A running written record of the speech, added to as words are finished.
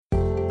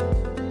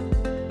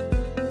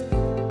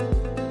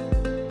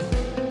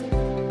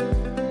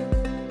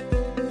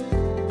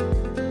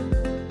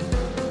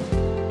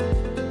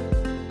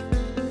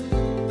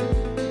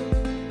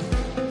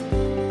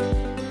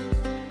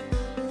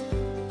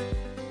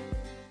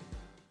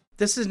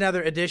This is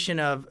another edition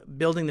of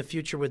Building the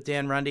Future with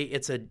Dan Runde.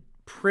 It's a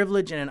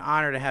privilege and an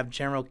honor to have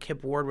General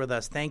Kip Ward with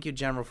us. Thank you,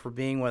 General, for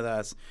being with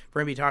us.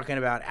 We're going to be talking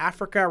about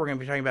Africa. We're going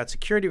to be talking about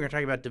security. We're going to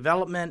talk about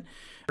development.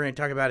 We're going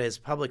to talk about his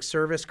public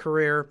service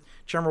career.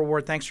 General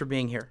Ward, thanks for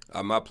being here.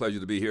 My pleasure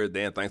to be here,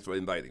 Dan. Thanks for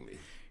inviting me.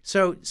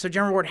 So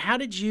General Ward, how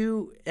did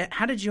you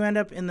end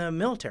up in the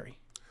military?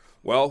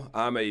 Well,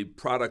 I'm a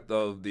product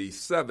of the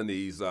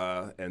 70s,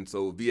 and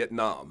so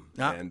Vietnam.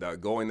 And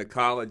going to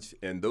college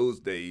in those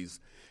days,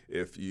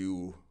 if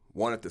you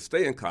wanted to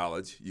stay in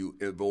college, you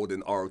enrolled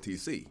in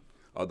ROTC.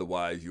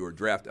 Otherwise, you were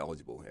draft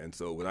eligible. And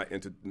so when I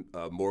entered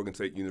Morgan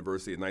State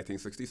University in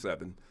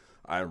 1967,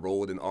 I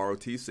enrolled in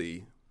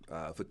ROTC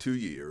for 2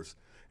 years.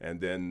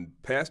 And then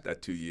past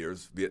that 2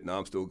 years,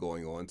 Vietnam's still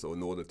going on. So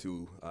in order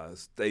to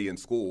stay in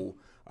school,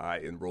 I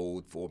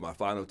enrolled for my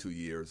final 2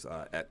 years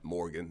at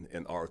Morgan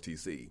in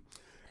ROTC.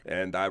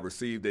 And I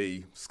received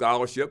a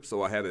scholarship,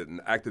 so I had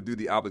an active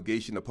duty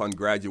obligation upon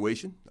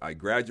graduation. I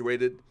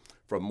graduated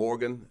from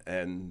Morgan,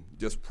 and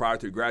just prior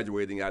to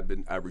graduating,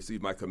 I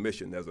received my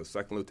commission as a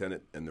second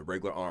lieutenant in the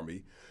regular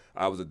Army.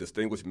 I was a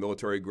distinguished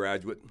military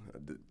graduate,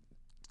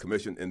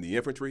 commissioned in the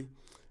infantry,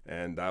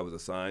 and I was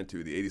assigned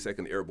to the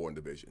 82nd Airborne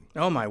Division.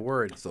 Oh, my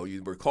word. So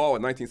you recall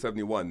in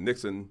 1971,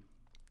 Nixon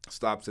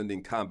stopped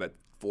sending combat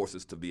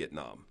forces to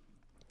Vietnam.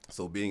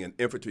 So being an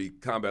infantry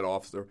combat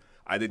officer,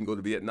 I didn't go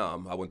to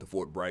Vietnam. I went to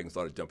Fort Bragg and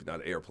started jumping out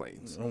of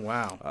airplanes. Oh,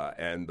 wow.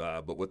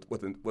 But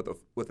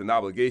with an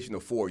obligation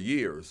of 4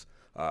 years,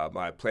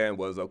 my plan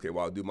was, okay,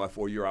 well, I'll do my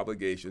 4-year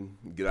obligation,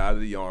 get out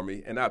of the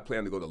Army, and I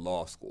plan to go to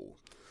law school.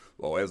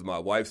 Well, as my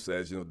wife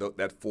says,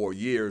 that 4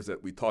 years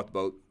that we talked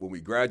about when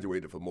we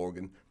graduated from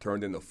Morgan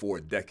turned into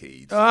 4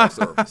 decades of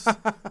service.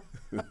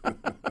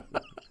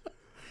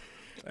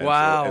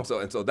 Wow.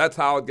 So that's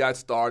how it got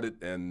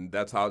started, and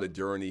that's how the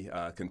journey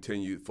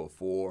continued for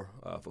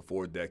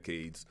four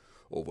decades,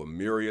 over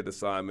myriad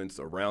assignments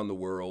around the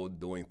world,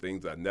 doing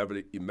things I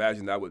never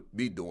imagined I would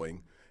be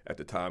doing at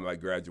the time I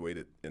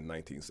graduated in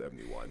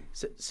 1971.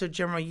 So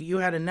General, you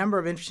had a number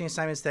of interesting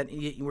assignments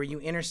where you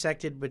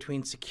intersected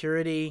between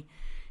security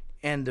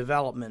and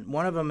development.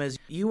 One of them is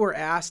you were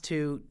asked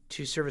to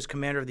serve as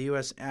commander of the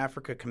U.S.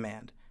 Africa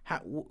Command.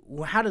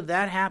 How did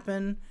that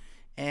happen,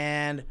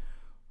 and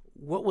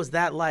what was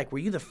that like? Were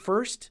you the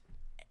first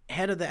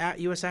head of the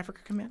U.S.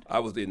 Africa Command? I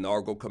was the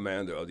inaugural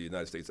commander of the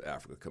United States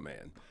Africa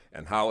Command.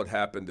 And how it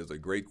happened is a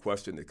great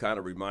question. It kind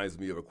of reminds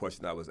me of a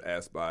question I was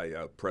asked by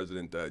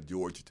President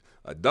George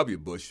W.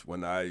 Bush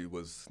when I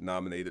was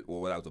nominated,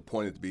 or when I was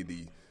appointed to be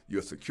the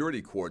U.S.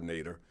 Security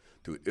Coordinator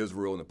to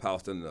Israel and the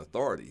Palestinian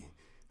Authority.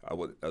 I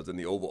was in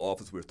the Oval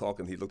Office. We were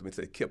talking. He looked at me and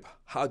said, "Kip,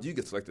 how did you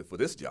get selected for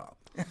this job?"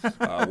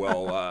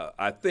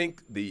 I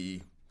think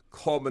the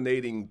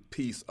culminating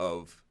piece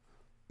of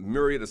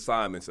myriad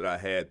assignments that I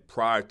had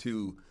prior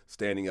to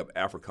standing up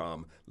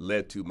AFRICOM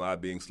led to my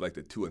being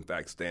selected to, in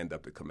fact, stand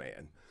up the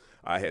command.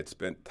 I had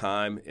spent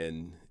time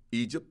in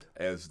Egypt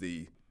as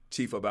the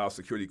chief of our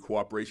security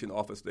cooperation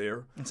office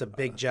there. It's a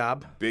big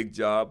job. Big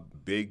job,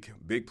 big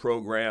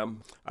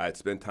program. I had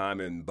spent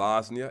time in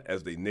Bosnia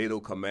as the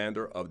NATO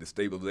commander of the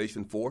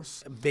stabilization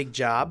force. Big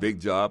job. Big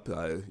job.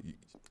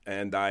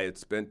 And I had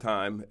spent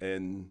time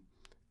in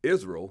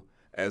Israel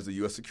as the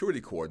U.S.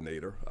 Security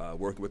Coordinator,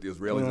 working with the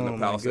Israelis and the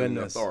Palestinian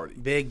Authority.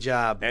 Big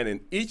job. And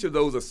in each of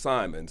those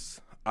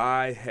assignments,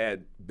 I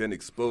had been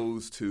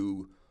exposed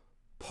to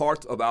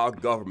parts of our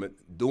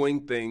government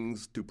doing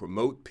things to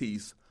promote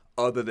peace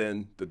other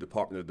than the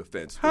Department of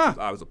Defense, which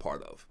I was a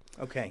part of.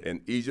 Okay.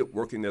 In Egypt,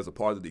 working as a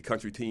part of the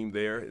country team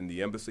there in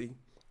the embassy.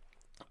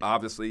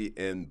 Obviously,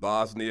 in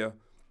Bosnia,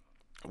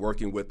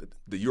 working with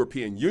the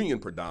European Union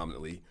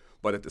predominantly,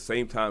 but at the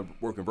same time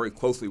working very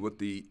closely with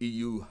the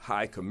EU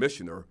High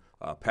Commissioner,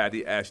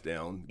 Patty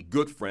Ashdown,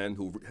 good friend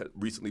who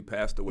recently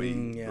passed away.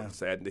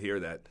 Saddened to hear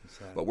that.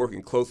 But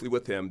working closely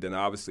with him, then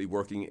obviously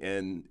working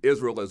in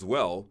Israel as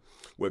well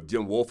with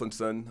Jim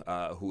Wolfenson,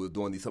 who was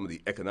doing some of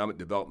the economic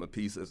development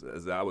pieces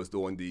as I was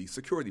doing the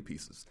security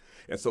pieces.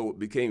 And so it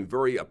became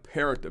very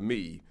apparent to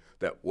me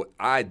that what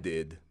I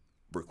did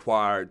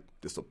required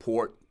the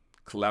support,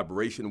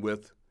 collaboration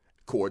with,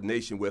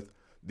 coordination with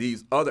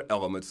these other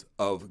elements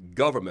of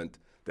government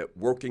that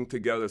working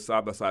together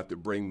side by side to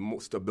bring more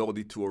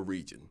stability to a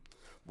region.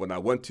 When I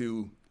went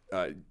to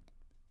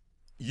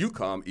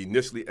EUCOM,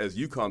 initially as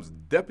EUCOM's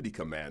deputy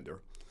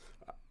commander,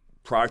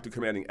 prior to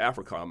commanding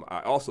AFRICOM,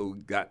 I also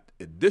got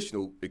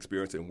additional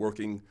experience in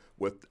working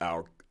with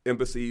our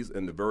embassies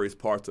in the various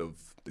parts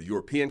of the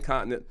European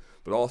continent,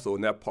 but also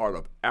in that part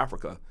of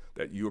Africa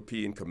that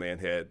European Command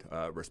had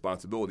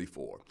responsibility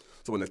for.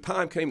 So when the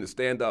time came to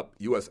stand up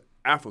U.S.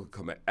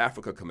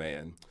 Africa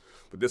Command,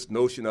 with this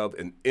notion of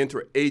an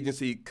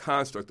interagency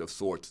construct of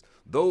sorts,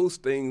 those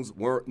things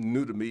weren't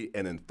new to me,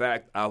 and in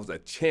fact, I was a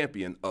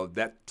champion of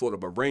that sort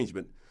of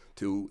arrangement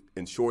to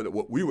ensure that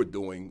what we were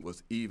doing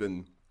was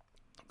even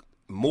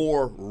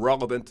more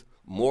relevant,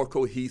 more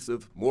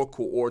cohesive, more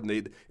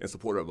coordinated in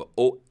support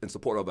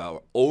of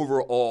our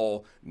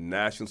overall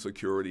national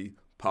security,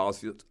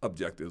 policy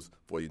objectives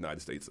for the United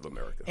States of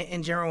America.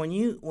 And General, when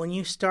you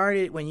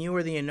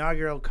were the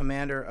inaugural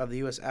commander of the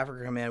U.S.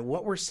 Africa Command,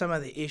 what were some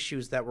of the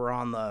issues that were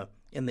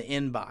in the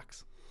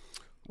inbox?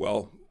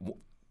 Well,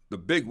 the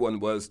big one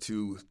was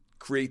to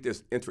create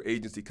this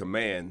interagency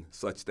command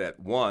such that,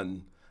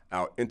 one,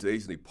 our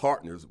interagency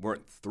partners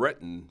weren't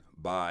threatened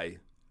by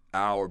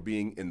our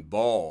being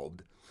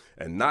involved,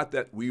 and not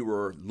that we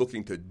were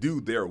looking to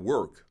do their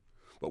work,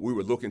 but we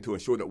were looking to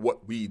ensure that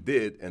what we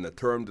did, and the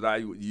term that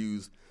I would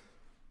use,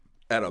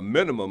 at a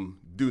minimum,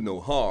 do no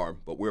harm,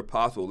 but where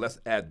possible, let's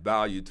add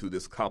value to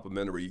this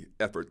complementary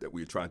effort that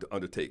we're trying to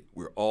undertake.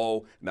 We're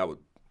all, and I would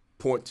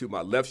point to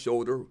my left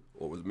shoulder,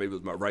 or maybe it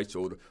was my right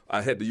shoulder,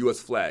 I had the U.S.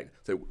 flag.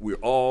 So we're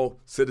all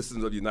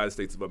citizens of the United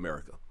States of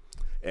America.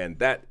 And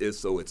that is,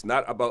 so it's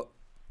not about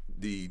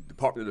the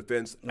Department of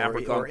Defense,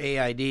 Africa, or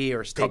AID,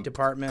 or State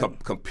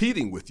Department.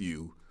 Competing with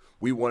you.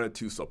 We wanted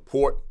to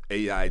support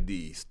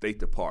AID, State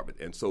Department.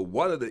 And so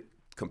one of the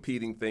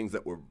competing things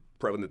that were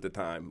prevalent at the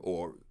time,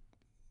 or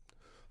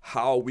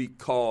how we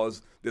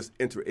caused this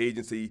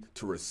interagency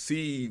to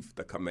receive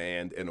the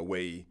command in a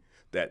way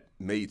that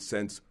made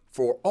sense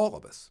for all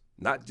of us,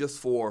 not just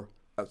for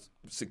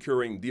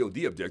securing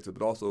DoD objectives,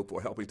 but also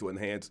for helping to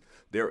enhance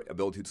their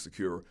ability to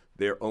secure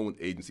their own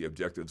agency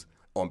objectives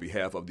on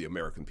behalf of the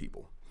American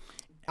people.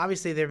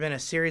 Obviously, there have been a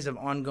series of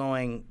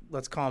ongoing,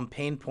 let's call them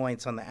pain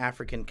points on the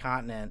African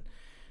continent.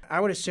 I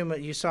would assume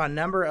that you saw a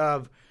number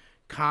of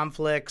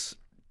conflicts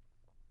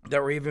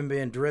that were even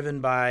being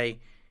driven by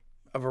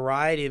a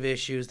variety of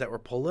issues that were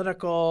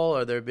political,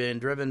 or they're being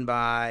driven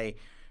by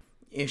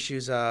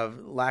issues of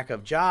lack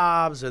of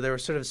jobs, or there were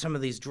sort of some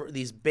of these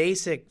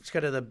basic,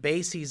 kind of the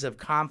bases of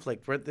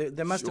conflict. Where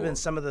there must have been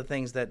some of the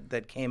things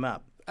that came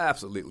up.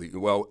 Absolutely.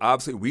 Well,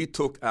 obviously, we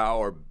took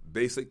our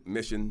basic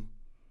mission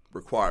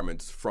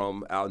requirements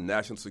from our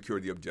national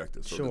security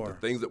objectives. So the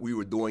things that we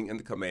were doing in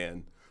the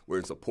command were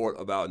in support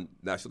of our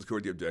national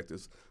security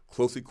objectives,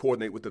 closely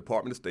coordinate with the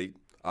Department of State.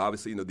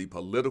 Obviously, the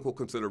political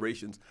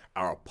considerations,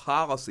 our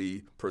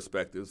policy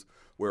perspectives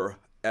were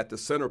at the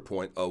center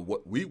point of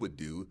what we would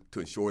do to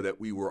ensure that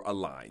we were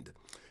aligned.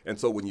 And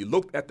so when you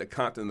looked at the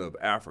continent of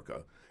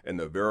Africa and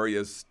the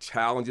various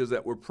challenges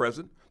that were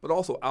present, but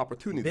also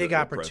opportunities. Big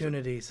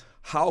opportunities.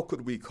 How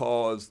could we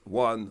cause,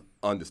 one,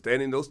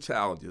 understanding those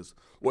challenges,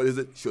 what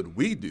should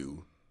we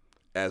do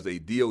as a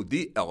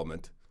DoD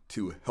element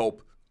to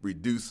help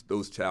reduce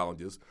those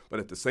challenges, but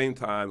at the same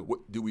time, what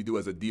do we do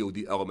as a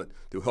DoD element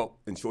to help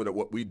ensure that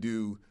what we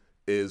do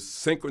is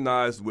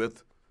synchronized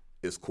with,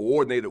 is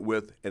coordinated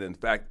with, and in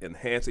fact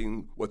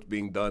enhancing what's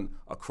being done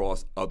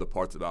across other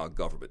parts of our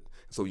government.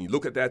 So when you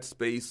look at that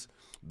space,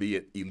 be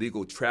it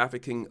illegal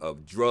trafficking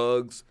of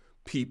drugs,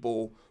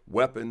 people,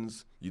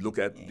 weapons, you look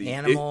at the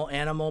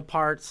animal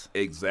parts.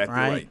 Exactly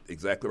right.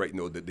 Exactly right.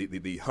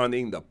 The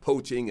hunting, the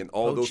poaching, and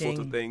all those sorts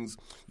of things.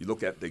 You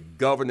look at the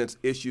governance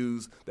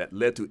issues that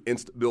led to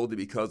instability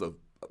because of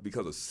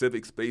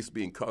civic space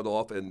being cut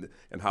off, and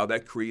how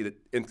that created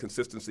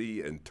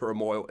inconsistency and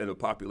turmoil in the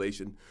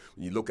population.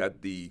 When you look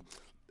at the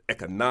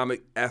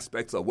economic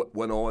aspects of what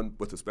went on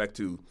with respect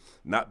to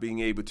not being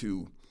able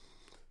to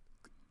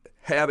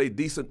have a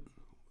decent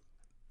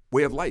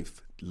way of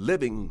life,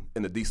 living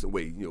in a decent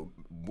way,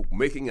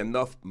 making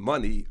enough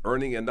money,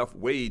 earning enough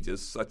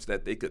wages such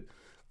that they could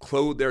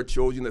clothe their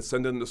children and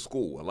send them to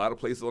school. A lot of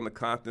places on the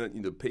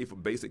continent, pay for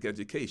basic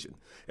education.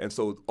 And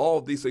so all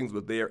of these things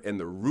were there, and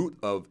the root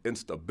of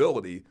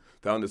instability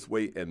found its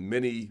way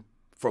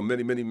from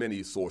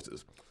many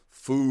sources.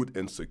 Food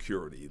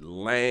insecurity,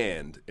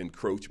 land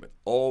encroachment,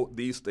 all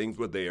these things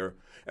were there,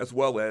 as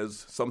well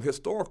as some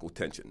historical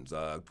tensions,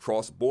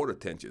 cross-border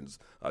tensions,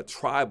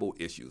 tribal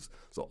issues.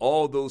 So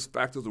all those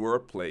factors were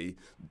at play.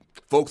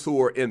 Folks who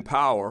were in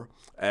power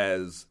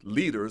as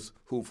leaders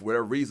who, for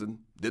whatever reason,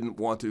 didn't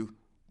want to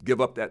give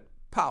up that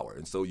power.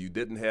 And so you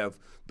didn't have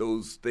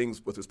those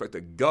things with respect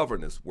to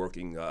governance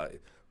working,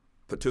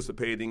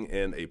 participating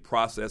in a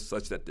process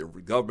such that the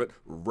government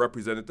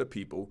represented the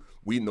people.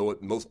 We know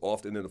it most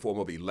often in the form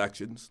of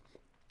elections.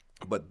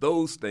 But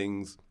those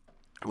things,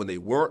 when they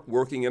weren't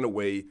working in a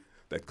way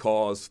that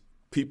caused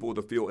people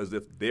to feel as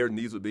if their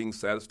needs were being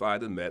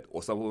satisfied and met,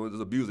 or someone was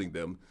abusing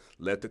them,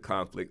 led to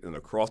conflict. And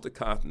across the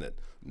continent,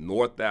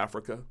 North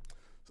Africa,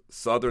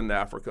 Southern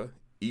Africa,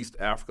 East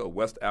Africa,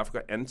 West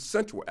Africa, and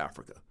Central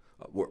Africa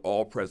were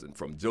all present,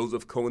 from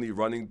Joseph Kony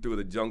running through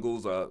the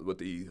jungles with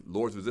the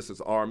Lord's Resistance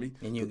Army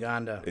in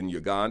Uganda,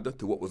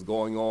 to what was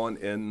going on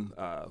in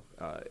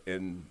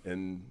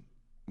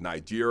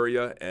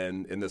Nigeria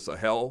and in the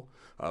Sahel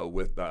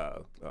with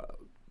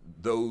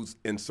those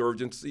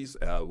insurgencies,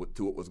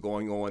 to what was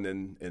going on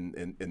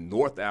in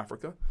North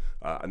Africa,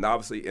 and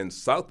obviously in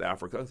South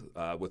Africa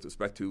with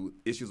respect to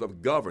issues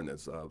of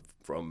governance,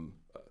 from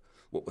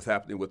what was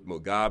happening with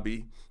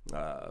Mugabe,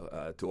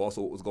 to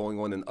also what was going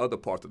on in other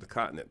parts of the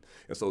continent.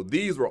 And so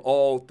these were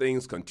all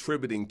things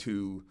contributing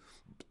to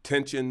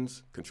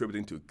tensions,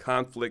 contributing to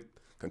conflict,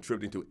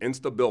 contributing to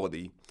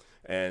instability.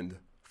 And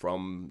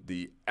from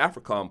the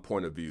AFRICOM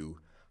point of view,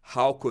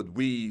 how could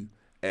we,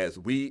 as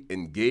we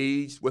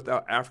engaged with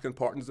our African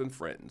partners and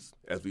friends,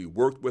 as we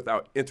worked with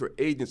our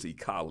interagency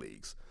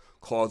colleagues,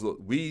 caused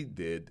what we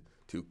did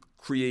to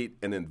create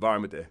an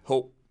environment that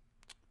helped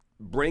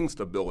bring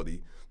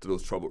stability to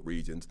those troubled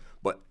regions,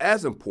 but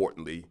as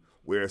importantly,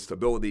 where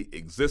stability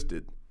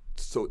existed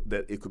so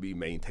that it could be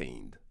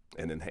maintained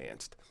and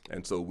enhanced.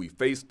 And so we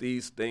faced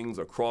these things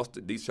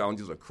these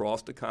challenges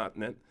across the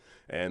continent,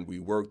 and we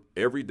worked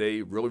every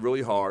day really,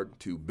 really hard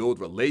to build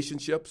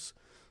relationships,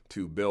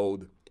 to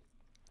build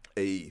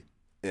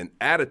an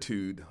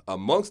attitude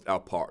amongst our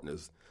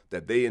partners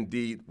that they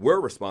indeed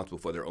were responsible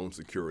for their own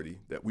security,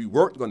 that we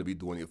weren't going to be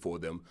doing it for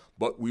them,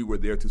 but we were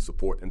there to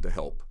support and to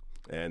help.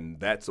 And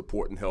that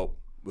support and help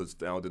was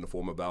found in the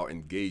form of our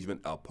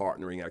engagement, our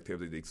partnering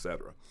activities, et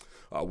cetera.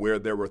 Where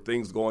there were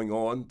things going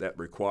on that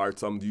required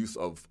some use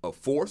of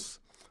force,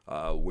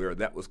 where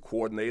that was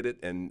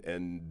coordinated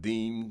and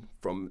deemed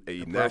from a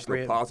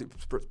national policy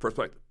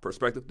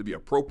perspective to be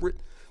appropriate,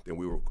 then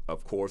we were,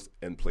 of course,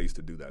 in place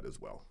to do that as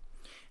well.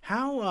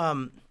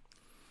 How,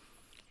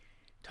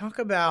 talk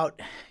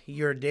about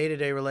your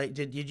day-to-day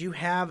did you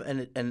have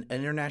an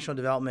international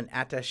development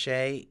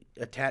attaché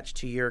attached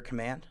to your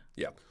command?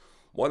 Yeah.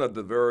 One of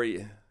the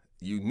very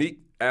unique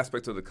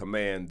aspects of the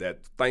command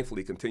that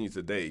thankfully continues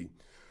today,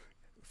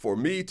 for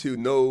me to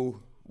know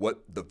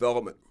what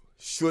development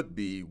would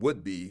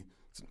be,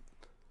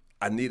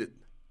 I needed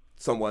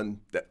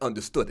someone that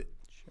understood it.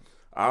 Sure.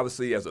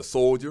 Obviously, as a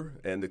soldier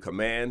and the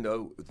command,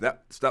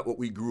 that's not what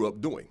we grew up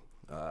doing.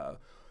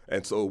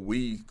 And so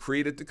we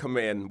created the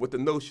command with the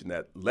notion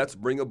that let's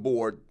bring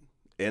aboard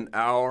in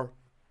our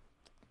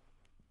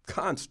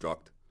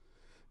construct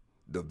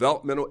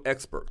developmental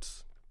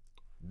experts,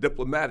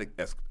 diplomatic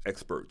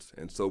experts.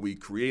 And so we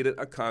created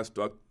a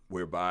construct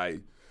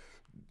whereby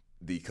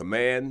the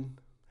command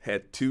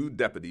had 2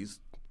 deputies.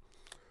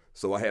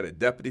 So I had a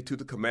deputy to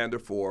the commander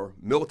for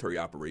military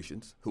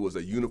operations, who was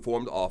a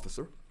uniformed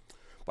officer.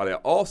 But I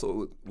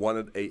also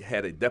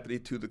had a deputy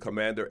to the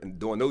commander, and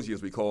during those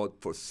years we called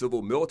for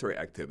civil military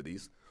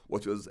activities,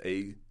 which was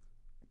an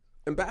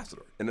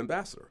ambassador.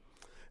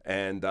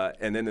 And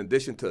in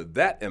addition to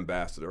that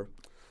ambassador,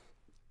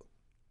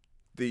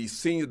 the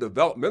senior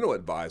developmental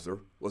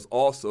advisor was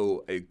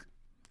also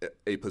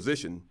a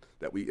position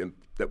that we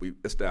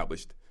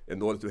established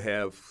in order to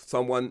have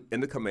someone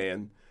in the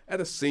command at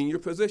a senior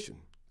position,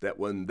 that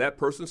when that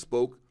person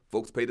spoke,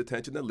 folks paid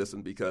attention and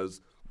listened,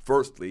 because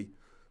firstly,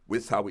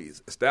 that's how we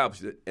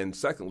established it, and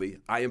secondly,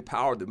 I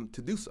empowered them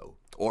to do so,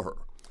 or her.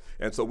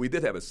 And so we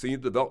did have a senior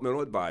developmental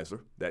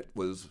advisor that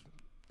was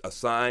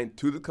assigned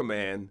to the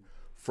command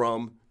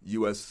from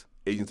U.S.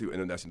 Agency for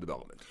International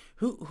Development.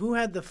 Who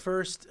had the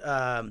first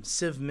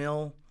Civ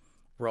Mil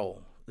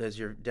role as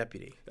your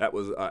deputy? That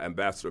was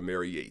Ambassador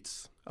Mary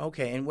Yates.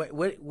 Okay, and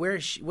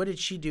what did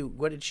she do?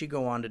 What did she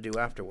go on to do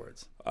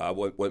afterwards?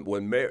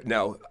 When Mary,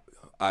 now,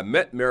 I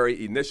met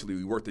Mary initially.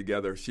 We worked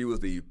together. She was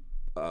the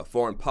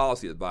foreign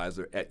policy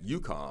advisor at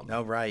EUCOM.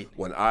 Oh, right.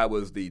 When I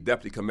was the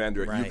deputy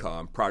commander at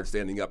EUCOM prior to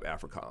standing up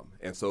AFRICOM.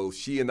 And so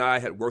she and I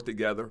had worked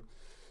together.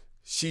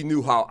 She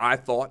knew how I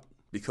thought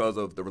because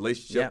of the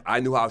relationship. Yeah.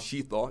 I knew how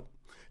she thought.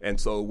 And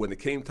so when it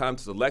came time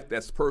to select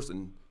that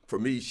person, for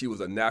me, she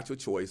was a natural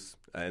choice.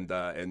 And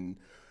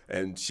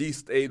she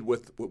stayed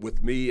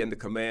with me and the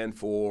command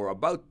for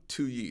about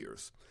 2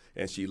 years.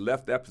 And she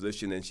left that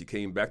position and she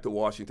came back to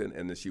Washington,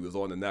 and then she was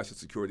on the National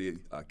Security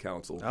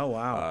Council. Oh,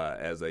 wow.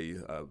 As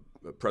a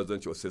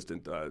presidential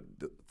assistant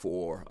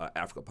for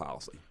Africa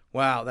policy.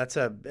 Wow,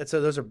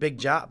 those are big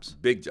jobs.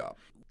 Big job.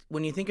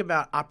 When you think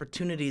about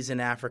opportunities in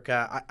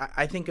Africa,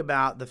 I think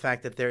about the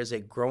fact that there is a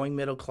growing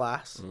middle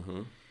class.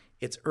 Mm-hmm.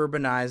 It's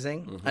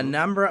urbanizing. Mm-hmm. A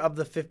number of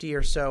the 50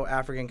 or so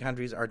African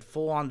countries are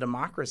full-on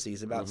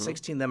democracies. About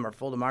 16 of them are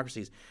full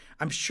democracies.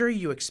 I'm sure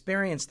you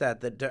experienced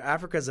that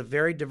Africa is a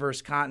very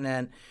diverse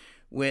continent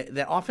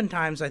that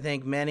oftentimes I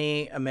think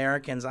many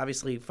Americans,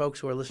 obviously folks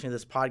who are listening to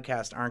this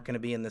podcast aren't going to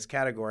be in this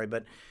category,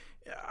 but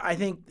I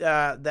think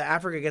that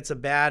Africa gets a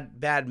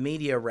bad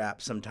media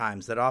rap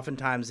sometimes, that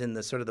oftentimes in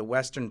the sort of the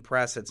Western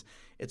press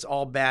it's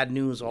all bad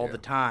news all the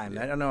time.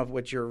 Yeah. I don't know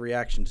what your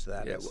reaction to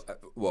that is.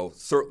 Well,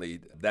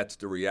 certainly that's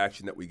the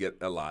reaction that we get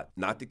a lot.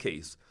 Not the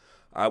case.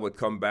 I would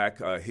come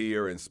back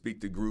here and speak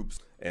to groups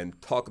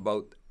and talk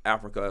about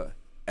Africa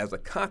as a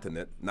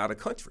continent, not a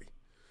country.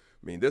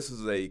 I mean, this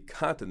is a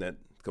continent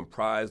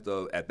comprised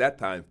of, at that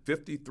time,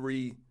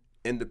 53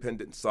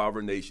 independent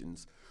sovereign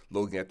nations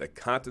looking at the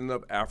continent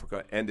of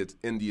Africa and its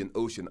Indian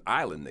Ocean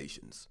island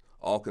nations,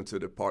 all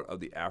considered part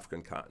of the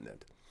African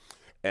continent.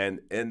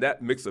 And in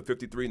that mix of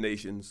 53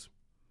 nations,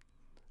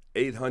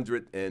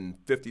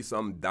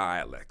 850-some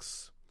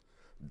dialects,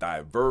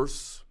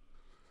 diverse,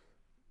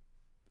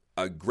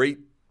 a great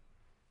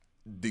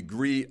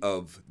degree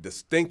of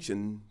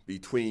distinction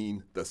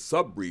between the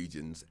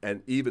subregions,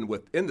 and even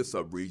within the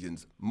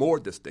subregions, more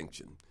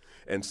distinction.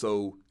 And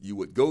so you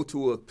would go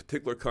to a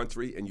particular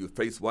country and you would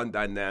face one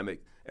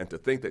dynamic, and to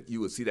think that you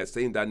would see that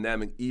same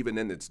dynamic even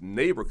in its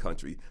neighbor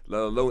country,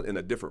 let alone in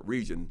a different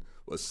region,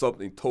 was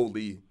something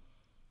totally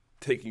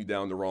taking you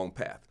down the wrong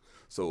path.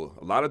 So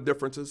a lot of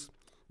differences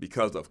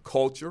because of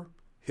culture,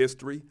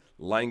 history,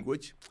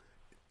 language,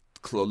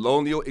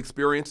 colonial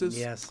experiences.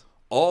 Yes.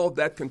 All of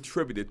that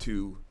contributed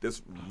to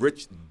this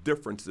rich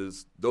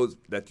differences, those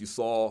that you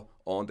saw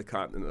on the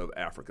continent of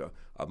Africa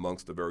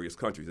amongst the various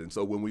countries. And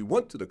so when we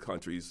went to the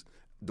countries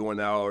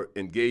during our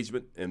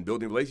engagement and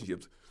building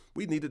relationships,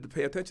 we needed to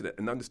pay attention to that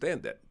and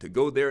understand that. To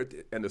go there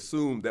and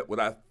assume that what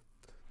I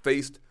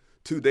faced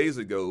 2 days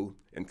ago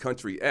in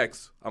country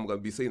X, I'm going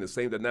to be seeing the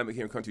same dynamic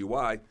here in country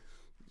Y,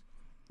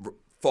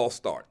 false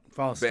start.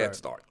 Bad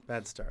start.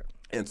 Bad start.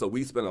 And so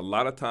we spent a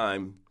lot of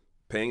time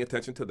paying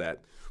attention to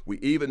that. We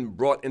even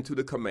brought into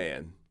the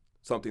command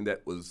something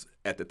that was,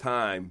 at the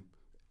time,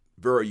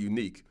 very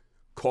unique,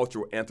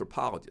 cultural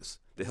anthropologists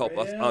to help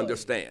us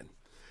understand.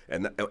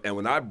 And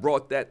when I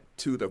brought that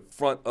to the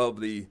front of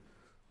the,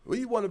 what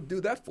do you want to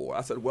do that for?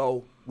 I said,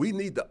 well, we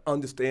need to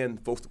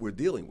understand folks that we're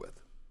dealing with,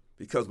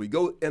 because we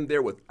go in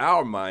there with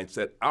our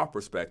mindset, our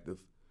perspective,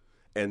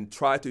 and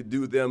try to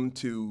do them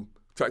to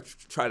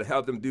try to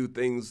have them do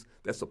things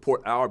that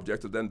support our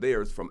objectives and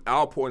theirs. From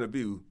our point of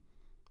view,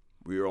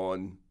 we're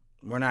on.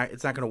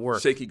 It's not going to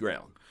work. Shaky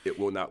ground. It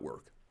will not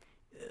work.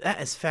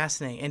 That is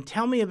fascinating. And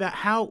tell me about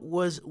how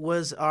was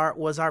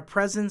our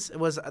presence,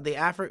 was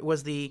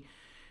the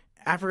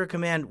Africa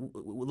Command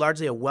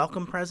largely a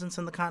welcome presence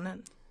in the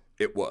continent?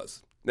 It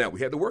was. Now we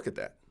had to work at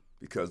that,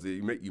 because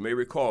you may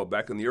recall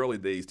back in the early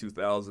days,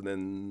 2000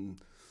 and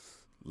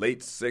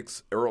late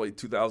 6, early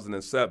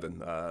 2007,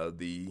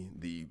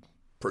 the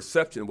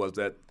perception was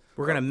that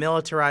we're going to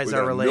militarize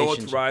our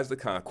relationship. Militarize the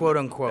continent. Quote,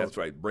 unquote. That's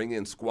right. Bring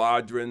in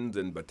squadrons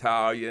and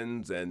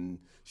battalions and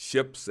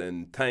ships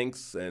and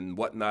tanks and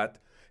whatnot.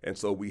 And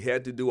so we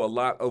had to do a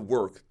lot of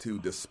work to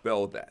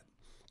dispel that.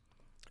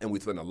 And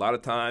we spent a lot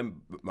of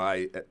time,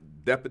 my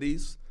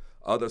deputies,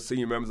 other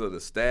senior members of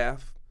the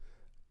staff,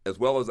 as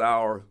well as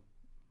our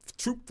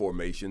troop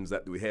formations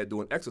that we had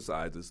doing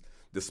exercises,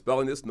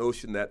 dispelling this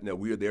notion that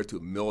we are there to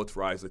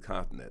militarize the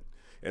continent.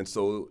 And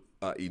so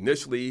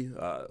initially,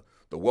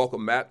 the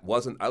welcome mat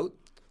wasn't out.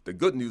 The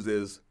good news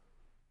is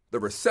the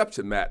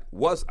reception mat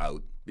was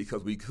out,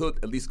 because we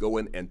could at least go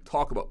in and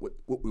talk about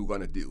what we were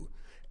going to do.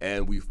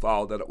 And we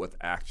followed that up with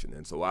action.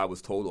 And so I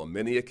was told on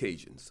many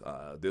occasions,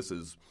 this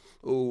is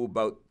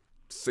about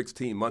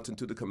 16 months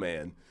into the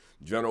command,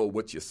 General,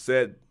 what you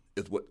said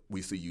is what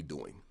we see you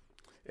doing.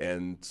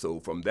 And so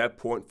from that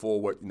point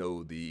forward,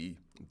 the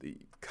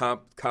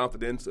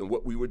confidence in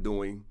what we were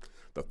doing,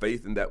 the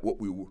faith in that what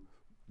we were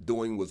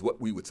doing was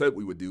what we said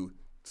we would do,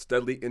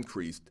 steadily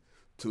increased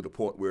to the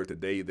point where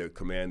today the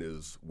command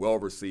is well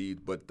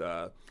received.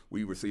 But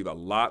we receive a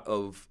lot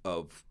of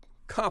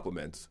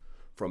compliments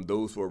from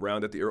those who were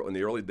around in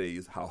the early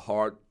days, how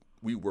hard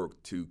we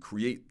worked to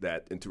create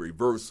that and to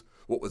reverse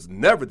what was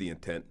never the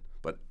intent,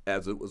 but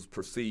as it was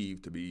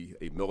perceived to be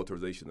a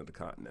militarization of the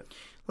continent.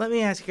 Let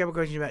me ask you a couple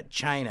questions about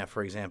China,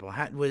 for example.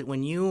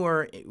 When you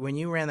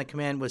ran the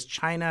command, was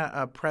China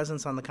a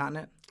presence on the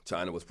continent?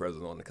 China was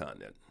present on the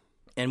continent.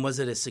 And was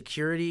it a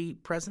security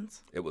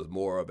presence? It was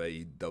more of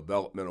a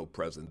developmental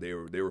presence.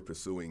 They were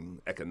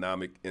pursuing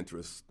economic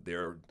interests,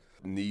 their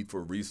need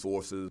for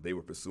resources. They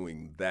were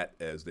pursuing that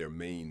as their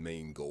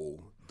main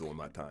goal during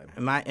my time.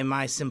 In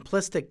my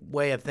simplistic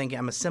way of thinking,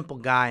 I'm a simple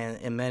guy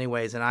in many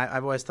ways, and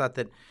I've always thought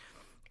that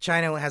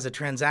China has a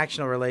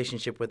transactional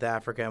relationship with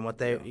Africa, and what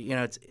they,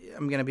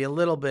 I'm going to be a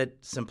little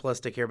bit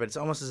simplistic here, but it's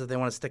almost as if they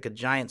want to stick a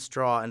giant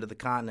straw into the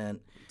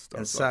continent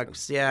and suck,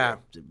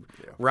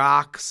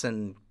 rocks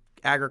and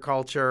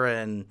agriculture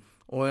and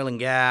oil and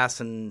gas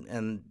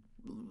and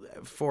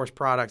forest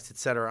products, et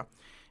cetera.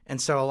 And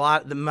so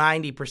the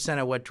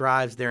 90% of what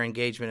drives their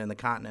engagement in the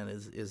continent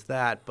is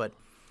that. But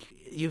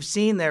you've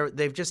seen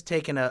they've just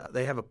taken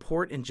they have a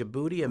port in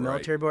Djibouti, a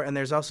military port, and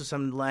there's also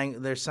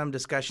some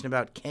discussion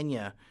about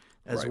Kenya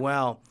as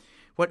well.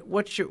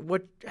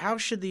 How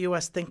should the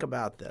U.S. think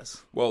about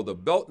this? Well, the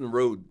Belt and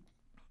Road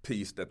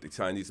piece that the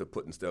Chinese have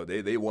put in still,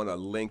 they want to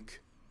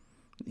link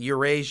the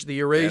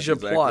Eurasia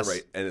Plus.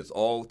 Right. And it's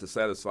all to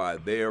satisfy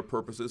their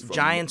purposes.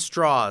 Giant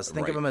straws.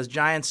 Think of them as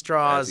giant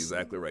straws. That's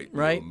exactly right.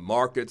 Right.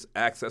 Markets,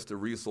 access to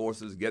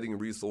resources, getting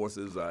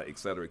resources, et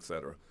cetera, et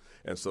cetera.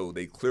 And so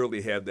they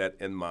clearly have that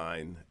in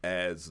mind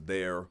as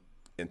their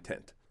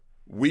intent.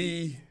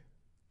 We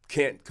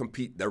can't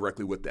compete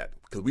directly with that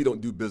because we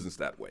don't do business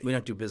that way. We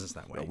don't do business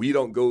that way. No, we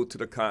don't go to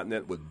the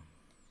continent with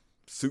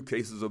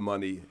suitcases of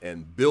money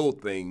and build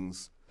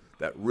things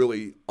that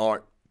really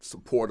aren't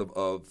supportive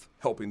of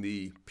helping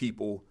the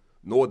people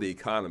nor the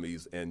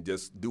economies, and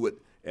just do it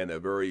in a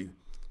very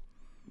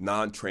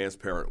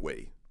non-transparent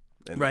way.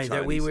 And right.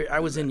 I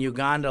was in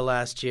Uganda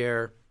last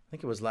year. I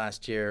think it was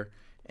last year,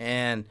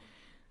 and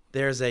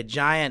there's a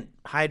giant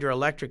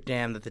hydroelectric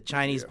dam that the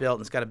Chinese built,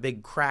 and it's got a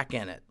big crack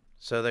in it.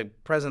 So the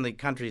president of the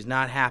country is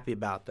not happy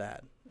about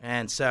that.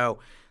 And so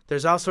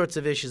there's all sorts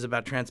of issues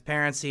about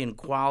transparency and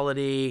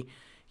quality.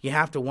 You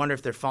have to wonder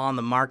if they're following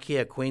the Marquis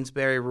of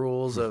Queensberry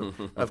rules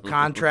of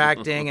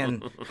contracting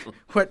and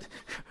what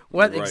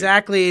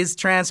exactly is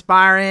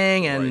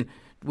transpiring and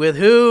with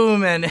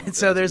whom. And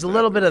so there's a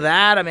little bit of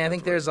that. I mean, I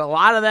think there's a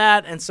lot of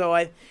that. And so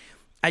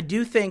I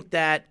do think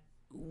that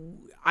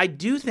I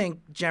do think,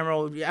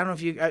 General, I don't know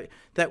if you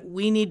that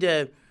we need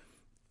to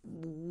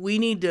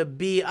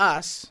be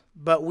us,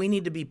 but we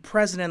need to be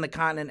present in the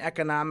continent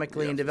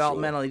economically and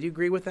developmentally. Sure. Do you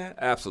agree with that?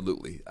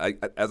 Absolutely.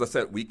 As I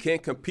said, we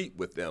can't compete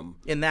with them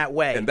in that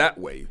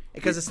way.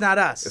 Because it's not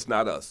us. It's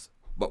not us.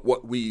 But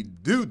what we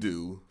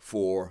do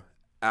for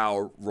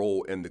our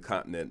role in the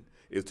continent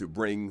is to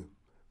bring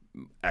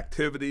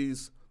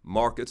activities,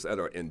 markets that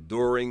are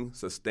enduring,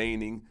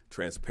 sustaining,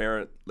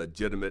 transparent,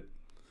 legitimate,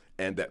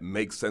 and that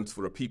make sense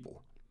for the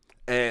people,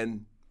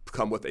 and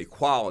come with a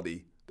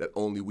quality that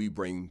only we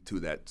bring to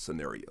that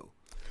scenario.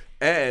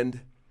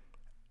 And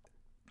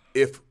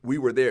if we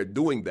were there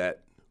doing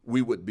that,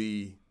 we would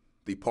be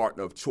the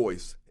partner of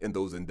choice in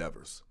those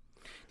endeavors.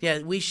 Yeah,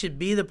 we should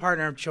be the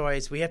partner of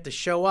choice. We have to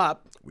show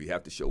up. We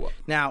have to show up.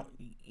 Now,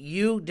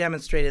 you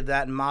demonstrated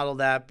that and modeled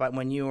that but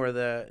when you were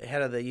the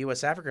head of the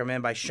U.S. Africa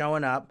Command by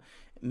showing up,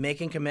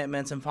 making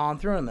commitments, and following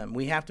through on them.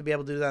 We have to be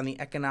able to do that on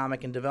the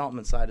economic and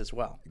development side as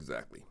well.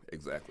 Exactly.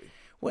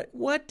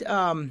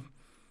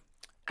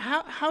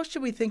 How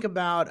should we think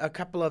about a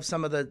couple of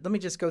some of the? Let me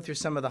just go through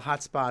some of the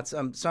hot spots.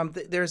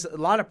 There's a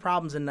lot of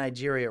problems in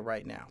Nigeria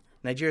right now.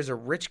 Nigeria is a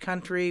rich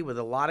country with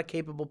a lot of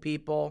capable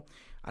people.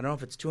 I don't know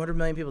if it's 200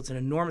 million people. It's an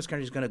enormous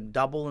country. It's going to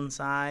double in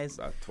size.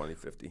 About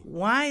 2050.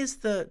 What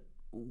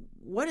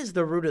is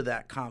the root of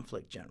that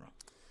conflict, General?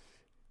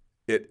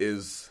 It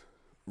is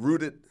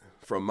rooted,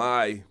 from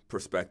my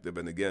perspective,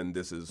 and again,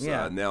 this is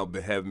now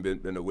having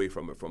been away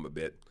from it from a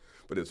bit,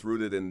 but it's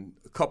rooted in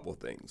a couple of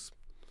things.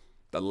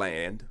 The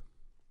land,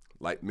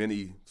 like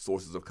many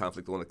sources of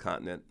conflict on the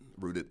continent,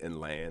 rooted in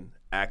land,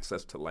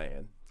 access to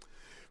land,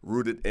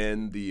 rooted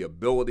in the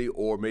ability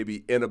or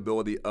maybe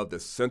inability of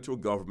the central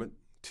government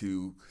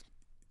to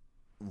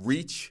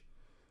reach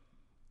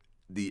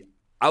the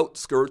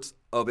outskirts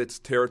of its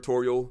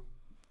territorial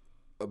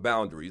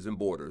boundaries and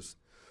borders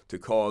to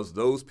cause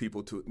those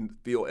people to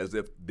feel as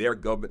if their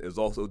government is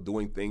also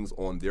doing things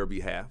on their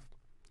behalf,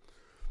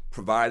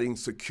 providing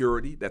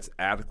security that's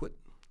adequate,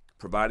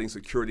 providing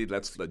security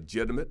that's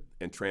legitimate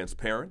and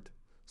transparent,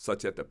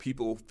 such that the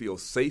people feel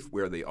safe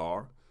where they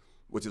are,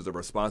 which is the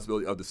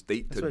responsibility of the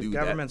state to do that.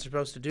 Government's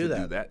supposed to do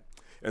that.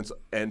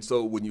 And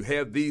so when you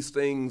have these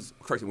things,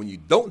 when you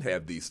don't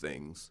have these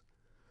things,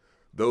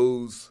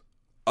 those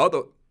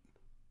other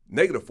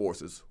negative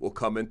forces will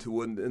come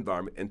into an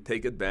environment and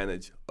take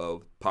advantage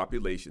of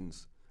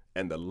populations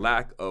and the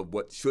lack of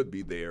what should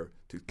be there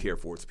to care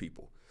for its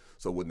people.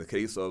 So in the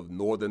case of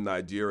northern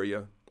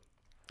Nigeria,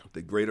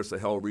 the greater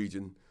Sahel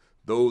region,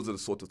 those are the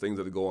sorts of things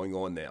that are going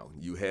on now.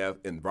 You have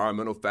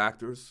environmental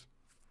factors,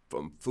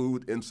 from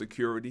food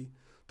insecurity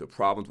to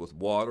problems with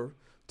water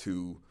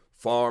to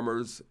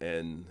farmers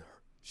and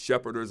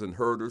shepherders and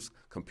herders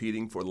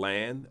competing for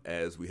land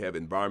as we have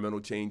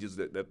environmental changes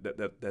that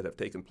have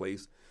taken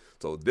place.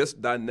 So this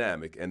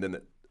dynamic, and then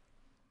it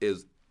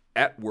is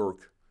at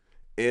work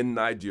in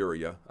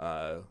Nigeria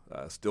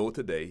still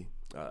today.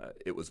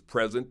 It was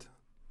present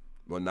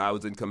when I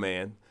was in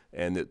command,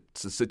 and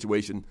it's a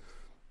situation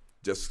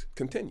just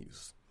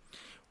continues.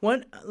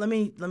 Let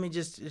me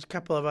just a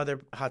couple of other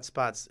hot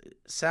spots.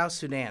 South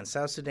Sudan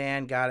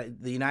got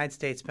it. The United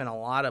States spent a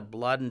lot of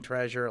blood and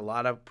treasure, a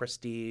lot of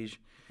prestige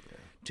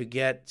to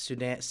get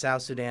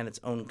South Sudan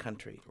its own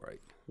country. Right.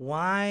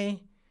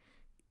 Why?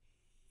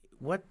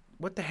 What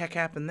the heck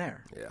happened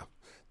there? Yeah.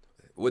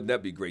 Wouldn't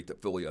that be great to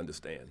fully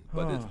understand?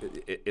 But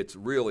it's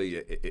really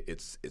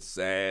it's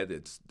sad.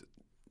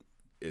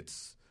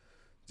 It's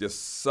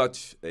just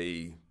such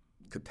a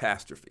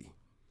catastrophe.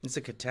 It's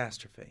a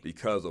catastrophe.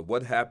 Because of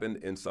what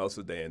happened in South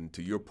Sudan.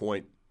 To your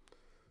point,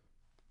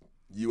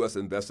 U.S.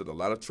 invested a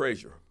lot of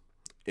treasure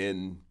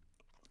in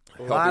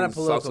helping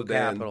South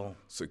Sudan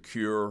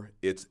secure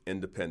its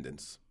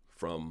independence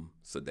from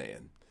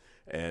Sudan.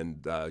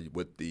 And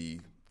with the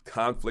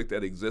conflict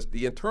that exists,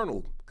 the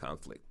internal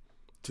conflict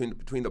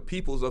between the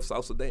peoples of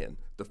South Sudan,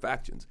 the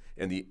factions,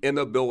 and the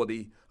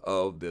inability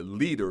of the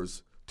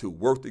leaders to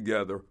work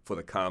together for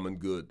the common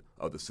good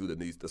of the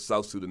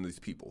South Sudanese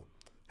people,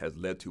 has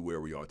led to where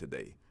we are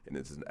today, and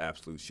it's an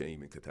absolute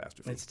shame and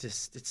catastrophe.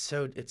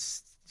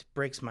 It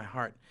breaks my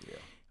heart. Yeah.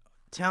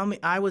 Tell me,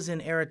 I was in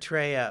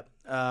Eritrea.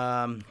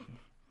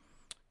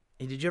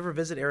 Did you ever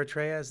visit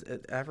Eritrea as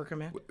Africa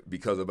Command?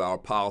 Because of our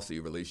policy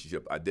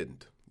relationship, I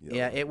didn't.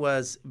 Yeah, it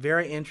was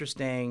very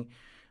interesting.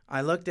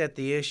 I looked at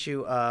the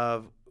issue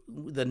of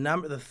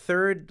the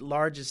third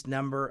largest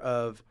number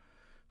of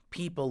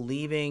people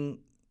leaving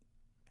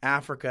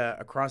Africa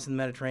across the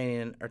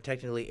Mediterranean are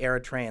technically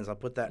Eritreans. I'll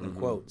put that in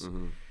quotes.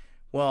 Mm-hmm.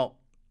 Well,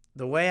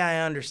 the way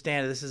I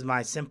understand it, this is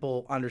my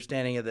simple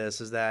understanding of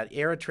this, is that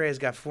Eritrea's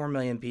got 4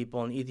 million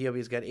people and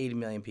Ethiopia's got 80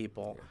 million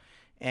people.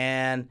 Yeah.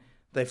 And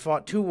they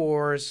fought 2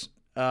 wars.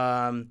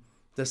 The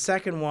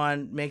second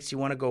one makes you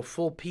want to go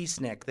full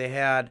peacenik.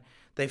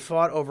 They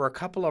fought over a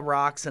couple of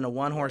rocks in a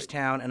one-horse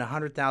town, and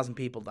 100,000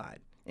 people died.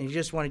 And you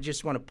just want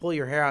to pull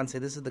your hair out and say,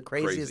 this is the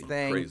craziest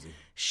thing. Crazy.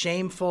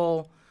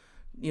 Shameful.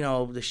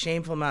 The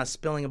shameful amount of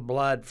spilling of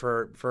blood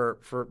for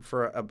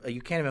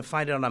you can't even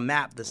find it on a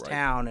map, this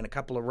town and a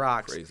couple of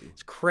rocks. Crazy.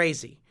 It's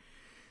crazy.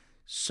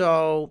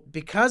 So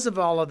because of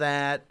all of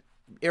that,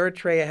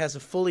 Eritrea has a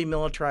fully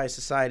militarized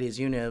society, as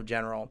you know,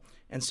 General.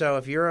 And so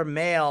if you're a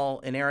male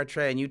in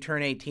Eritrea and you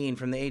turn 18,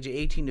 from the age of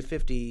 18 to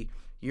 50,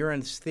 you're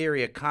in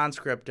theory a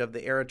conscript of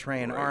the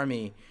Eritrean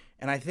army.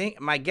 And I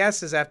think my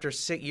guess is after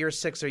year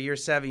 6 or year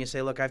 7, you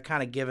say, look, I've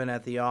kind of given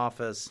at the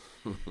office.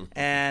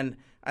 And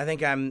I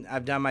think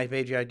I've done my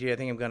patriotic duty. I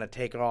think I'm going to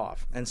take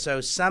off. And so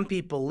some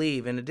people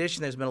leave. In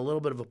addition, there's been a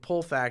little bit of a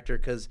pull factor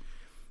because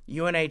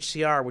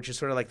UNHCR, which is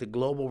sort of like the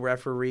global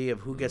referee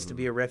of who gets to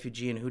be a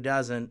refugee and who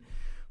doesn't,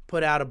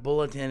 put out a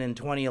bulletin in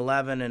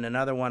 2011 and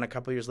another one a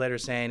couple years later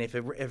saying if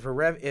an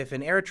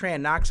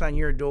Eritrean knocks on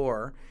your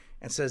door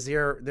and says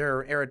they're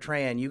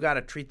Eritrean, you got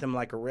to treat them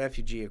like a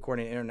refugee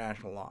according to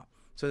international law.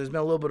 So there's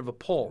been a little bit of a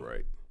pull.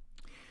 Right.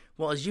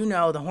 Well, as you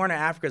know, the Horn of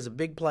Africa is a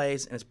big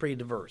place and it's pretty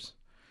diverse.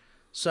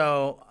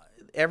 So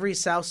every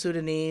South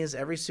Sudanese,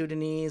 every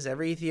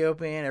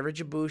Ethiopian, every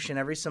Djiboutian,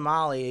 every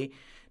Somali,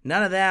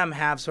 none of them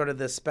have sort of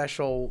this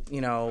special,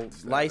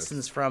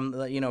 license from the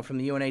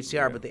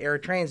UNHCR, but the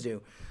Eritreans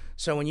do.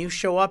 So when you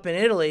show up in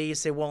Italy, you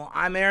say, well,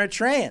 I'm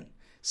Eritrean.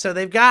 So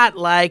they've got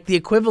like the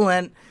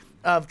equivalent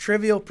of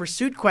Trivial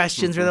Pursuit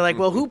questions where they're like,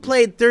 well, who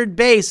played third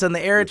base on the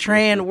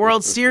Eritrean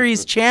World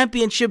Series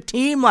championship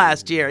team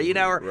last year?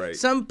 Or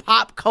some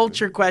pop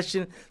culture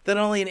question that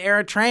only an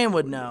Eritrean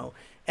would know.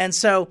 And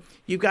so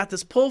you've got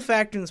this pull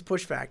factor and this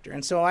push factor.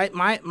 And so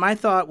my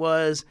thought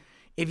was,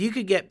 if you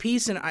could get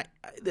peace, and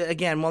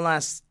again, one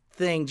last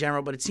thing,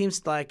 General, but it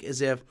seems like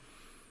as if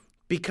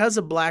because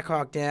of Black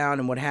Hawk Down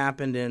and what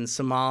happened in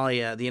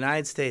Somalia, the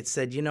United States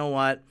said, you know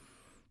what,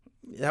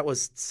 that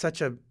was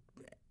such a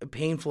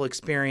painful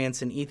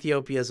experience, and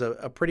Ethiopia is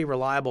a pretty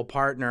reliable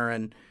partner,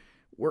 and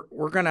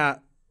we're going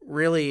to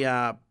really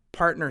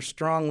partner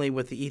strongly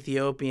with the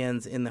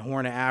Ethiopians in the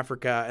Horn of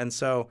Africa. And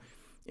so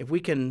if we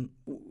can,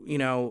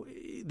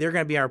 they're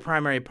going to be our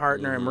primary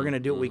partner, and we're going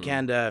to do what we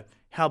can to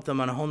help them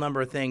on a whole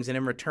number of things, and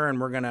in return,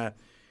 we're going to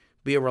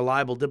be a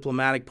reliable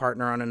diplomatic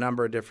partner on a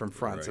number of different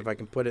fronts, if I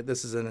can put it.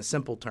 This is in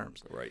simple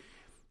terms. Right.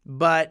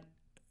 But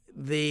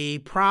the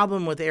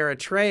problem with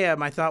Eritrea,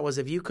 my thought was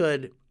if you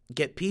could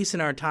get peace in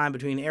our time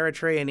between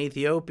Eritrea and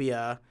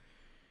Ethiopia,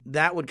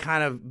 that would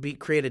kind of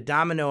create a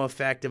domino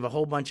effect of a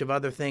whole bunch of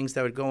other things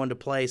that would go into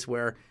place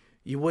where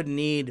you wouldn't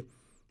need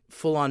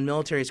full-on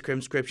military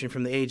conscription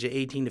from the age of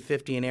 18 to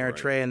 50 in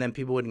Eritrea, and then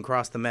people wouldn't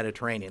cross the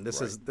Mediterranean. This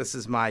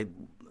is my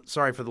 –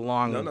 sorry for the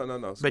long –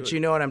 No. But good. You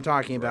know what I'm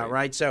talking about,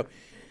 right?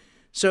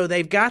 So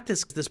they've got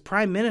this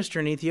prime minister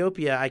in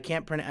Ethiopia. I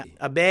can't pronounce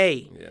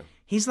Abiy. Yeah.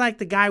 He's like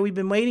the guy we've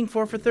been waiting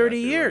for 30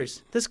 years.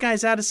 Right. This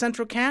guy's out of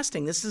central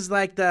casting. This is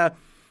like the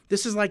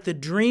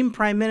dream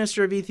prime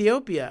minister of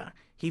Ethiopia.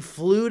 He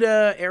flew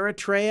to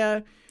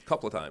Eritrea a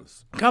couple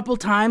of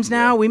times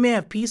now. Yeah. We may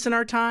have peace in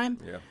our time.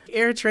 Yeah.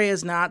 Eritrea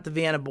is not the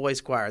Vienna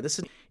Boys Choir.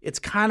 It's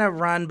kind of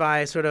run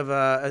by sort of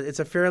it's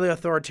a fairly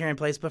authoritarian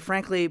place, but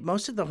frankly,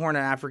 most of the Horn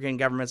of African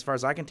governments, as far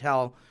as I can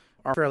tell,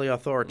 are fairly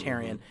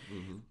authoritarian.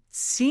 Mm-hmm.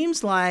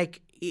 Seems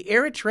like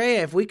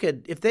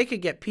Eritrea, if they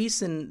could get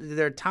peace in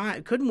their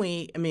time, couldn't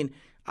we? I mean,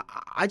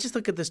 I just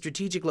look at the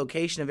strategic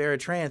location of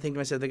Eritrea and think to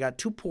myself, they got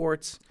 2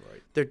 ports.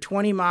 Right. They're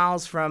 20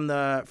 miles from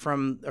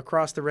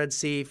across the Red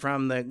Sea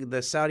from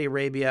the Saudi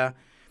Arabia.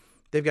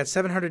 They've got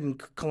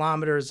 700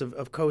 kilometers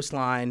of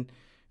coastline.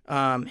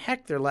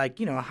 Heck, they're like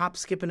a hop,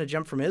 skip, and a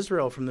jump from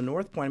Israel from the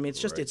North Point. I mean, it's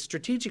just it's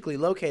strategically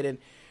located.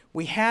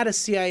 We had a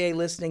CIA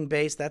listening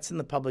base that's in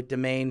the public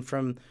domain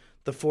from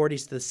the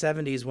 40s to the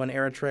 70s when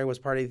Eritrea was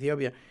part of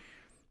Ethiopia.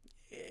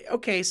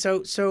 Okay,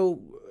 so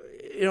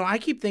I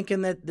keep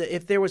thinking that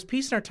if there was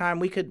peace in our time,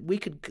 we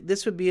could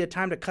this would be a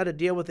time to cut a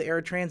deal with the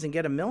Eritreans and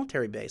get a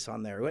military base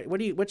on there.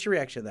 What's your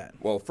reaction to that?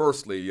 Well,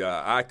 firstly,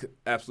 I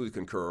absolutely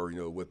concur.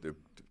 With the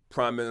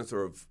Prime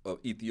Minister of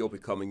Ethiopia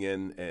coming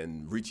in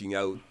and reaching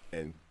out,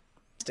 and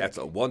that's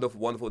a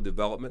wonderful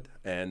development,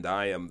 and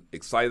I am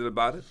excited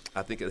about it.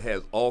 I think it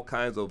has all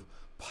kinds of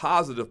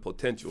positive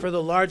potential for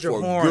the larger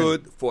Horn,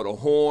 good for the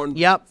Horn,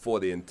 for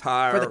the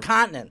entire for the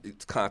continent.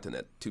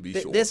 To be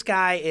sure, this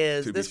guy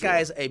is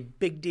a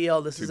big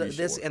deal.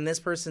 This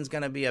person's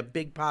going to be a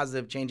big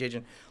positive change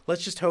agent.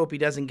 Let's just hope he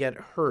doesn't get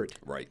hurt.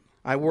 Right.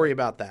 I worry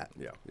about that.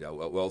 Yeah.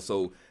 Well,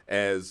 so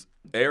as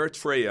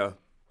Eritrea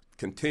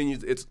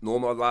continues its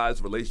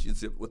normalized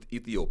relationship with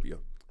Ethiopia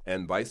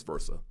and vice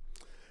versa,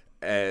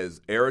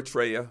 as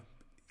Eritrea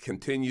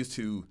continues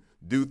to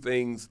do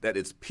things that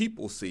its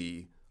people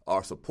see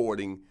are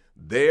supporting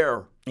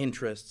their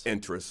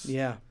interests.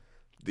 Yeah.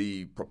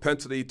 The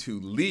propensity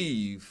to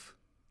leave,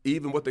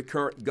 even with the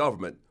current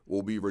government,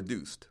 will be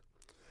reduced.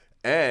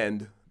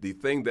 And the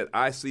thing that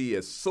I see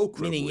as so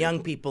critical, meaning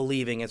young people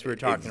leaving, as we were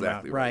talking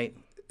about, right?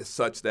 Is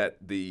such that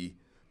the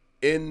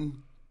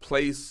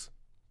in-place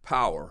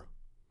power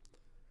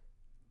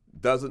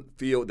doesn't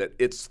feel that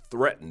it's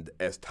threatened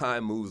as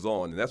time moves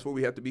on, and that's where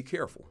we have to be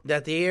careful.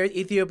 That the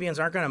Ethiopians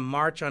aren't going to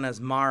march on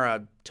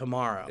Asmara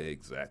tomorrow.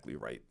 Exactly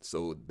right.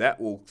 So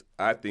that will,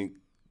 I think,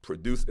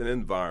 produce an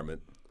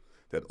environment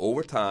that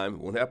over time,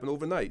 won't happen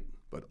overnight,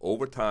 but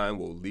over time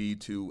will lead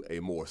to a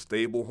more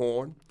stable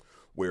Horn,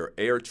 where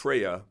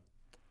Eritrea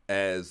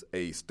as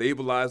a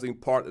stabilizing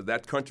part of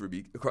that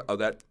country, of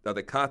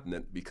the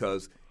continent,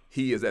 because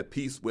he is at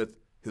peace with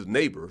his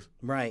neighbors,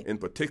 right? In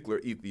particular,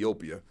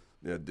 Ethiopia.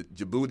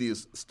 Djibouti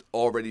is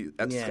already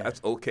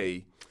that's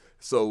okay.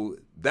 So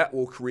that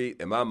will create,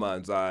 in my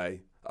mind's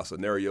eye, a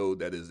scenario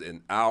that is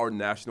in our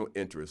national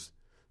interest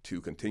to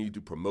continue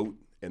to promote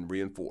and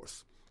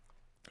reinforce.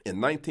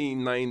 In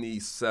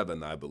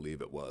 1997, I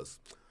believe it was,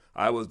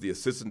 I was the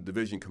assistant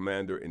division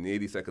commander in the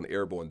 82nd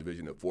Airborne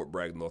Division at Fort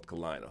Bragg, North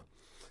Carolina.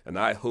 And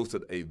I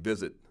hosted a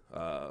visit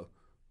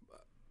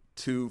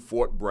to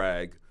Fort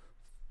Bragg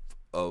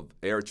of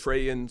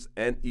Eritreans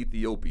and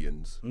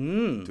Ethiopians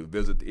to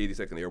visit the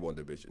 82nd Airborne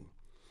Division.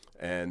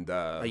 And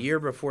a year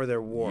before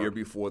their war.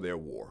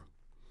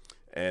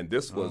 And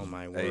this was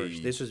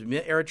this was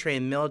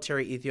Eritrean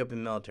military,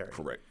 Ethiopian military.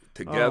 Correct.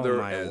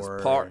 Together as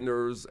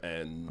partners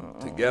and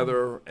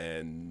together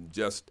and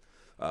just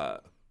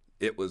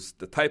it was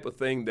the type of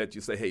thing that you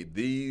say, hey,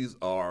 these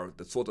are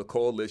the sort of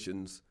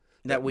coalitions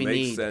that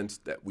make sense,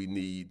 that we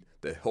need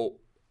to help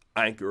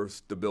anchor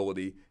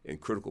stability in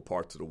critical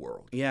parts of the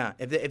world. Yeah,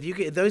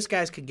 if those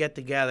guys could get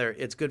together,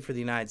 it's good for the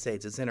United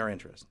States. It's in our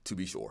interest. To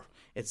be sure.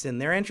 It's in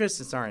their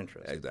interest. It's our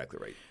interest. Exactly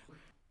right.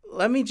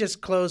 Let me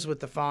just close with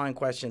the following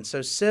question.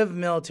 So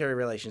civ-military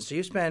relations. So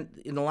you spent,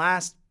 in the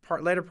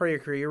later part of your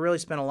career, you really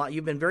spent a lot.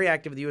 You've been very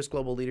active with the U.S.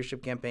 Global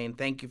Leadership Campaign.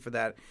 Thank you for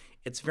that.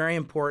 It's very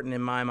important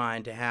in my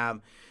mind to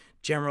have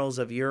generals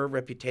of your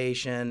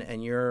reputation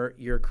and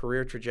your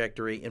career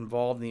trajectory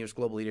involved in the U.S.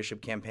 Global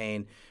Leadership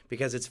Campaign,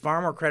 because it's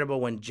far more credible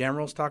when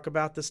generals talk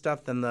about this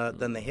stuff than the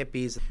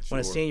hippies. Sure. When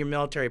a senior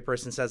military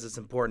person says it's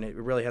important, it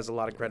really has a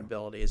lot of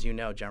credibility, as you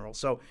know, General.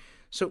 So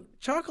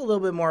talk a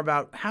little bit more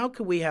about how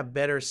could we have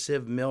better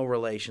civ-mil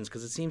relations,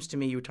 because it seems to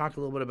me you talked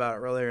a little bit about it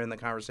earlier in the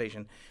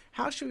conversation.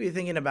 How should we be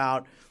thinking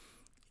about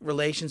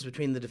relations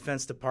between the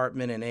Defense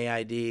Department and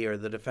AID, or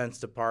the Defense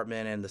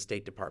Department and the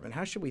State Department?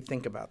 How should we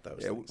think about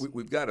those things?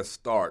 We've got to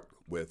start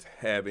with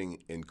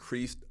having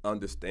increased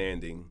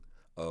understanding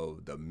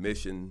of the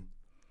mission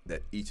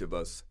that each of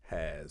us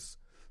has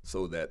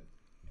so that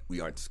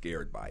we aren't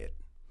scared by it.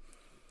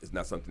 It's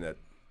not something that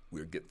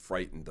we get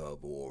frightened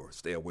of or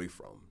stay away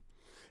from.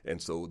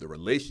 And so the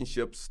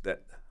relationships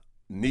that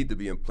need to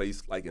be in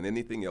place, like in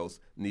anything else,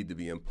 need to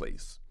be in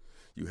place.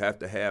 You have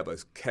to have a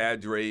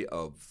cadre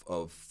of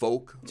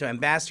folk. So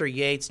Ambassador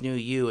Yates knew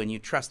you, and you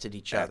trusted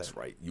each other. That's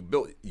right. You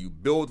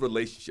build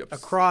relationships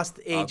across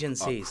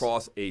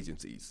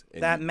agencies.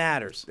 And that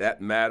matters.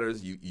 That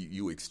matters.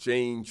 You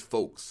exchange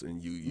folks,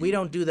 and we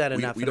don't do that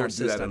enough. We don't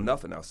do that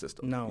enough in our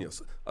system. No.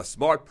 A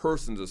smart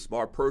person is a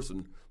smart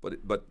person,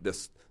 but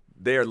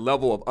their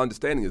level of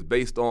understanding is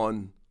based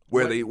on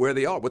where they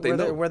are, what they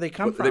know, where they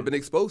come from, they've been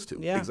exposed to.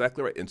 Yeah.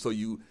 Exactly right. And so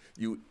you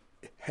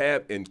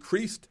have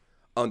increased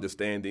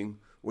understanding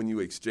when you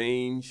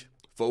exchange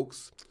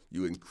folks,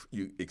 you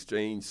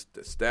exchange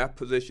staff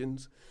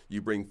positions,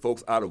 you bring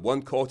folks out of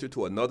one culture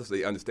to another so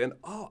they understand,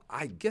 oh,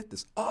 I get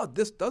this. Oh,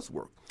 this does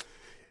work.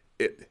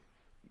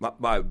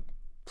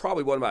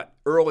 Probably one of my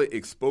early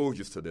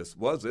exposures to this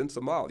was in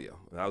Somalia.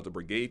 I was a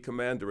brigade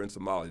commander in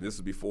Somalia. This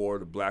is before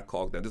the Black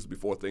Hawk. Now, this is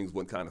before things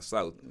went kind of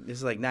south. This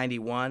is like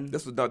 91?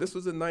 This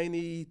was in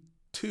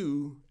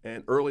 92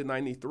 and early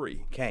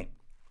 93. Okay.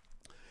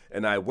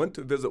 And I went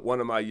to visit one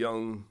of my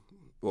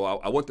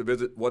I went to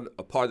visit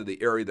a part of the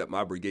area that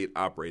my brigade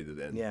operated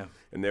in. Yeah.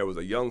 And there was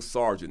a young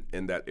sergeant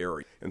in that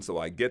area. And so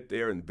I get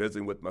there and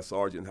visiting with my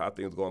sergeant, how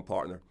things going,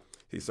 partner.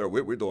 He said,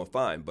 we're doing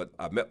fine. But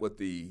I met with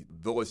the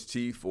village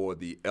chief or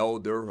the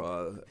elder,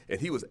 and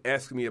he was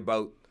asking me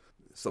about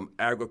some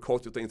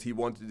agriculture things he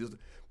wanted to do.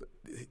 But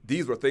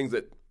these were things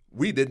that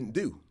we didn't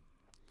do.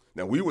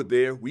 Now, we were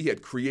there. We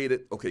had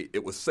created,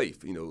 it was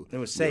safe. It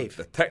was safe.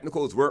 The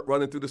technicals weren't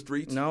running through the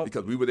streets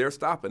because we were there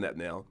stopping that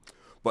now.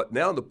 But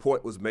now the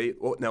point was made,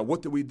 now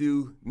what do we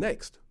do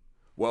next?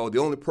 Well, the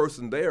only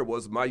person there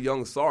was my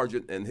young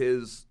sergeant and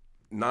his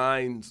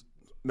 9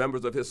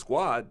 members of his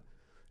squad,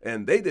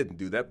 and they didn't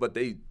do that, but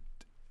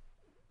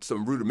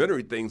some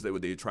rudimentary things they were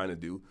trying to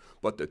do.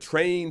 But the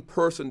trained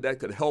person that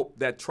could help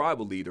that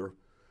tribal leader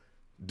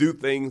do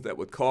things that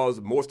would cause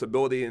more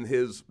stability in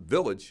his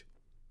village,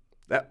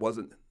 that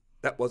wasn't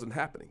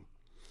happening.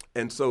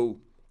 And so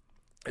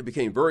it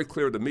became very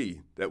clear to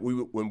me that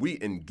when we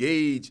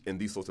engage in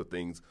these sorts of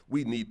things,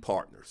 we need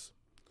partners.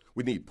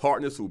 We need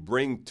partners who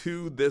bring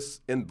to this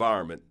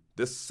environment,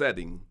 this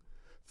setting,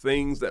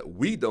 things that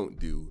we don't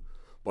do,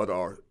 but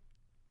are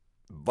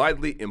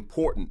vitally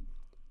important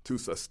to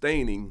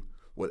sustaining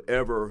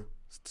whatever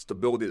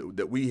stability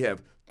that we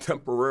have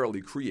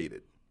temporarily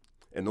created.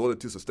 In order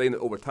to sustain it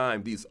over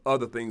time, these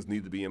other things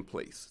need to be in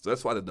place. So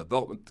that's why the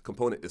development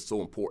component is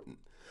so important.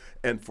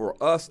 And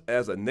for us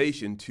as a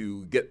nation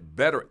to get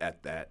better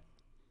at that,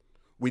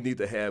 we need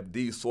to have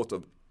these sorts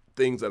of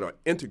things that are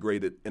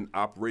integrated in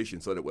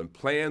operation so that when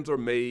plans are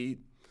made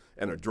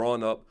and are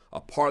drawn up, a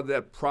part of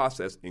that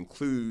process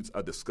includes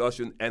a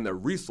discussion and a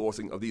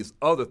resourcing of these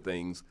other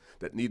things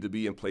that need to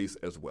be in place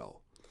as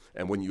well.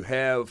 And when you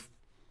have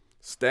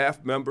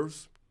staff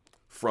members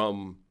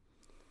from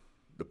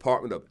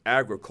Department of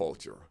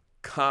Agriculture,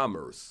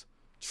 Commerce,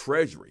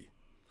 Treasury,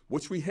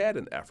 which we had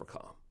in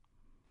AFRICOM,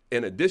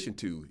 in addition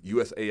to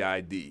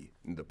USAID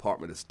and the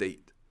Department of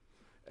State,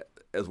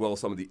 as well as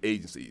some of the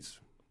agencies.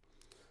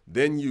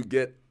 Then you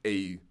get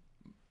a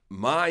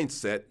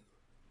mindset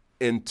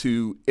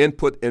into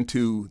input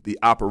into the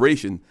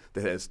operation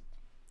that is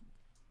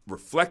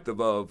reflective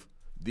of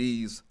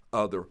these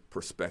other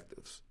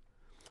perspectives.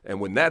 And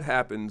when that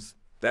happens,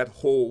 that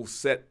whole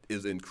set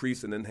is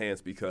increased and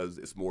enhanced because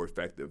it's more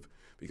effective,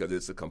 because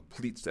it's a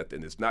complete set.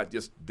 And it's not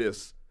just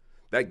this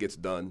that gets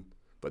done,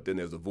 but then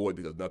there's a void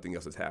because nothing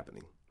else is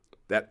happening.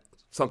 That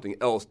something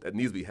else that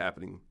needs to be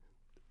happening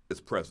is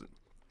present.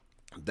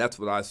 That's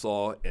what I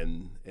saw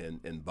in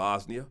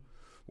Bosnia,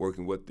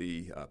 working with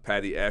the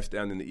Patty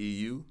Ashdown in the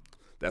EU.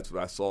 That's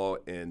what I saw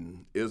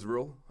in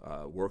Israel,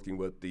 working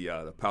with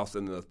the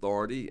Palestinian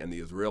Authority and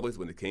the Israelis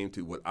when it came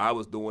to what I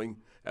was doing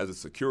as a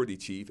security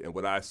chief and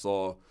what I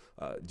saw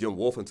Jim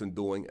Wolfenson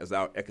doing as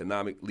our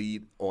economic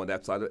lead on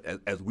that side,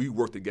 as we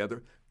work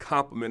together,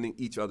 complementing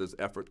each other's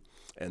effort.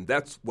 And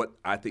that's what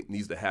I think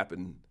needs to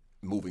happen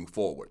moving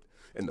forward.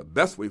 And the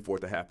best way for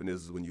it to happen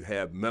is when you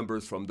have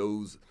members from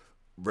those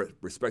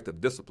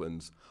respective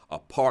disciplines a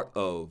part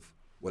of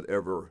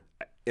whatever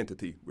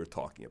entity we're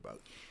talking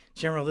about.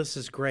 General, this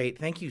is great.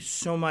 Thank you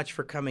so much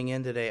for coming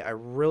in today. I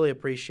really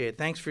appreciate it.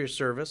 Thanks for your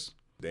service.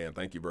 Dan,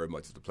 thank you very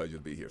much. It's a pleasure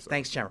to be here, sir.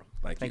 Thanks, General.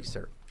 Thank you. Thanks,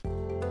 sir.